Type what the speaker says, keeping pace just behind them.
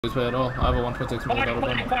this way at all. I have a 1.6 million dollar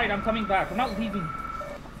gun. Fight, I'm coming back. I'm not leaving.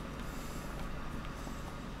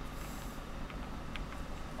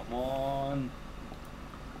 Come on.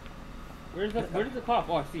 Where's the cop?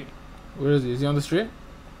 Oh, I see him. Where is he? Is he on the street?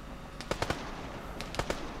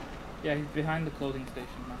 Yeah, he's behind the clothing station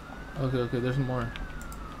now. Okay, there's more.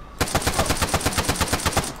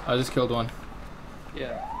 I just killed one.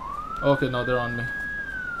 Yeah. Okay, no, they're on me.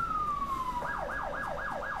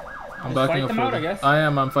 I'm backing up further. Out, I guess.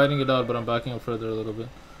 I'm fighting it out, but I'm backing up further a little bit.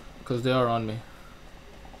 Because they are on me.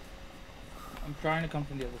 I'm trying to come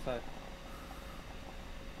from the other side.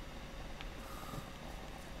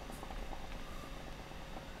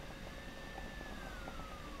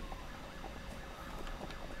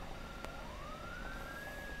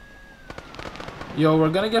 Yo, we're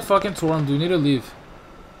gonna get fucking swarmed. We need to leave.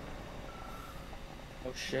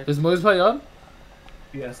 Oh shit. Is Moise Bhai up?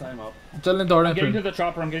 Yes, I'm up. I'm getting to the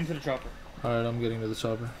chopper. Alright, I'm getting to the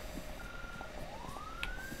chopper.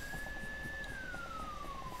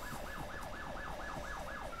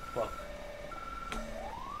 Fuck.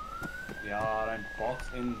 Yeah, I'm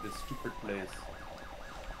boxed in this stupid place.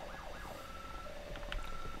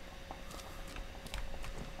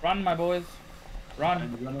 Run, my boys. Run.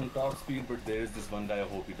 I'm running top speed, but there is this one guy. I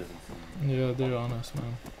hope he doesn't see me. Yeah, they're on us,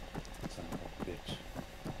 man. Son of a bitch.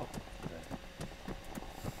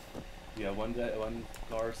 Yeah, one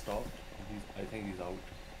car stopped. I think he's out.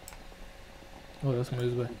 Oh, that's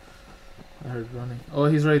Moise Bhai. I heard running. Oh,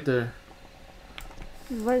 he's right there.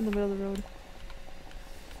 He's right in the middle of the road.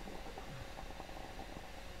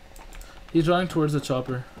 He's running towards the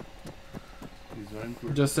chopper. He's running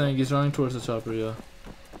towards Just saying, he's running towards the chopper, yeah.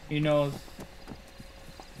 He knows.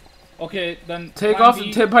 Okay, then take off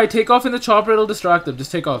in the chopper, it'll distract them.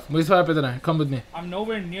 Just take off. Moise Bhai, come with me. I'm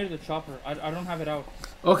nowhere near the chopper. I don't have it out.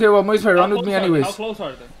 Okay, well, Moise Bhai, run with me anyways. How close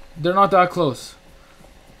are they? They're not that close.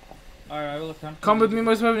 Alright, I will attempt. Come with me,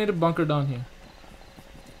 Moise Bhai, we need a bunker down here.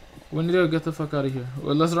 We need to get the fuck out of here.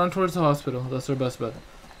 Well, let's run towards the hospital. That's our best bet.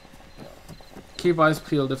 Keep eyes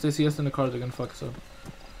peeled. If they see us in the car, they're gonna fuck us up.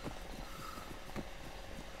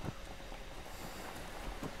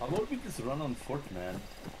 How about we just run on foot, man?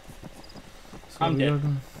 So I'm dead.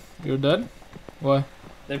 You're dead? Why?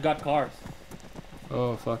 They've got cars.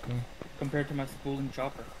 Oh, fuck me. Compared to my spooling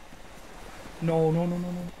chopper. No.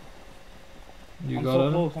 You I'm got so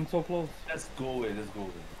it? close. I'm so close. Let's go away.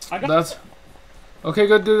 I got That's... Okay,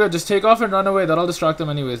 good. Just take off and run away. That'll distract them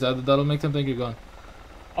anyways. That'll make them think you're gone.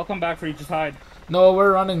 I'll come back for you. Just hide. No,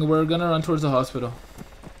 we're running. We're gonna run towards the hospital.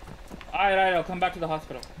 Alright, I'll come back to the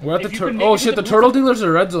hospital. We're at the oh shit, the turtle dealer's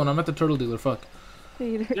a red zone. I'm at the turtle dealer. Fuck.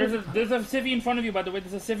 There's a civvy in front of you, by the way.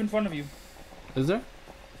 There's a civ in front of you. Is there?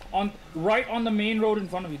 Right on the main road in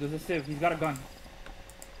front of you. There's a civ. He's got a gun.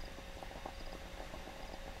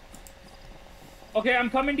 Okay, I'm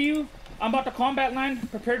coming to you. I'm about to combat line.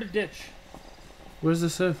 Prepare to ditch. Where's the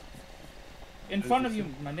civ? In front of you,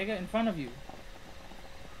 my nigga. In front of you.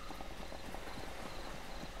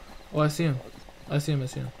 Oh, I see him. It's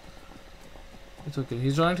okay.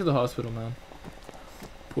 He's running to the hospital, man.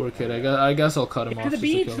 Poor kid. I guess I'll cut him off. Get to the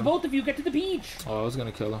beach. The both of you. Get to the beach. Oh, I was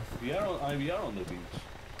gonna kill him. We are on the beach.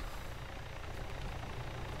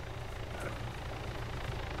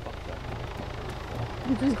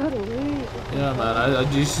 You just got away. Yeah, man.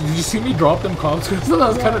 Did you see me drop them cops? That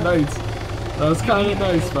was kind of nice. That was kind of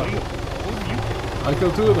nice, man. I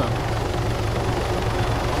killed 2 of them.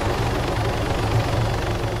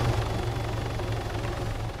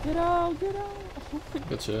 Get out.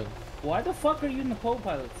 Good shit. Why the fuck are you in the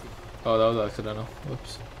co-pilot seat? Oh, that was accidental.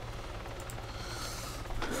 Whoops.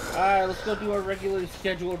 Alright, let's go do our regularly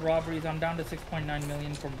scheduled robberies. I'm down to 6.9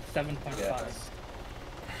 million from 7.5. Yes.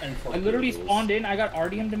 I literally spawned in, I got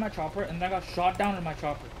RDM'd in my chopper, and then I got shot down in my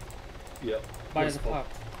chopper. Yep. By the cop.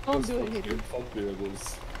 Don't do it, Hayden. Fuck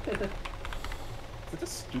variables. Such a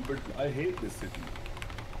stupid... I hate this city.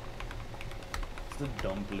 It's a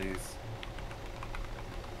dumb place.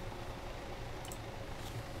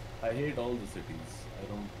 I hate all the cities. I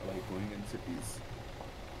don't like going in cities.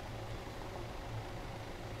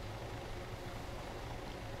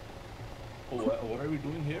 Oh, what are we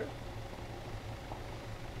doing here?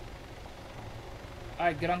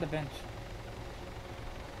 Alright, get on the bench.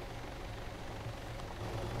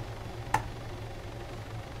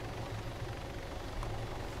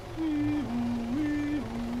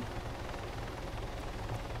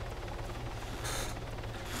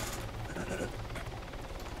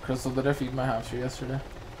 Crystal, did I feed my hamster yesterday?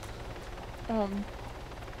 I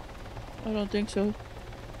don't think so.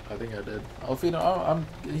 I think I did. I'll feed him.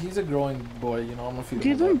 He's a growing boy, you know. I'm gonna feed him.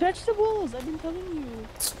 Give him vegetables. I've been telling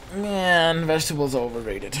you. Man, vegetables are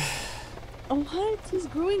overrated. What? He's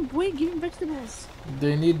growing. Boy, give him vegetables.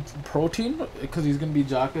 They need protein because he's gonna be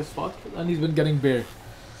jack as fuck, and he's been getting bear.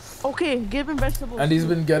 Okay, give him vegetables. And he's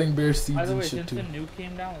been getting bear seeds By the way, and shit since too. the nuke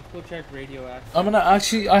came down, let's go check radioactive. I'm gonna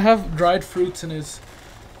actually, I have dried fruits in his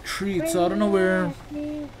treat, so I don't know where.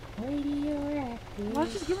 Why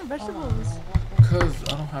just give him vegetables? Cause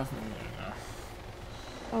I don't have them right now.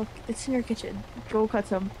 Oh, it's in your kitchen. Go cut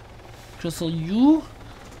some. Just so you.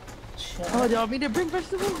 Oh, do you want me to bring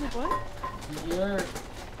vegetables? Like what? You're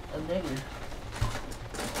a nigger.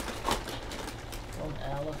 From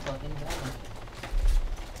Ala fucking Ghana.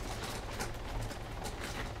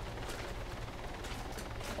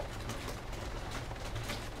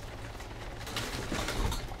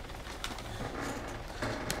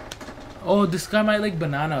 Oh, this guy might like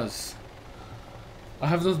bananas. I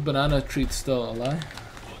have those banana treats still, a lie.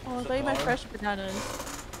 Oh, I thought you meant fresh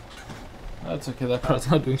bananas. That's okay, that car's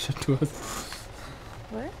not doing shit to us.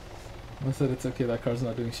 What? I said it's okay, that car's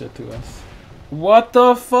not doing shit to us. What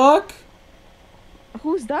the fuck?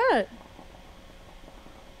 Who's that?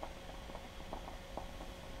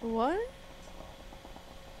 What?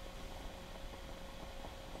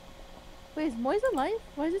 Wait, is Moise alive?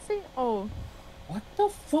 Why is it saying? Oh. What the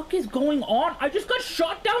fuck is going on? I just got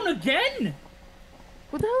shot down again!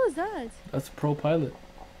 What the hell is that? That's Propilot.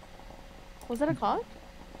 Was that a cop?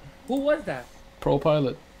 Who was that?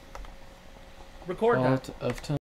 Propilot. Record that. Alt F10.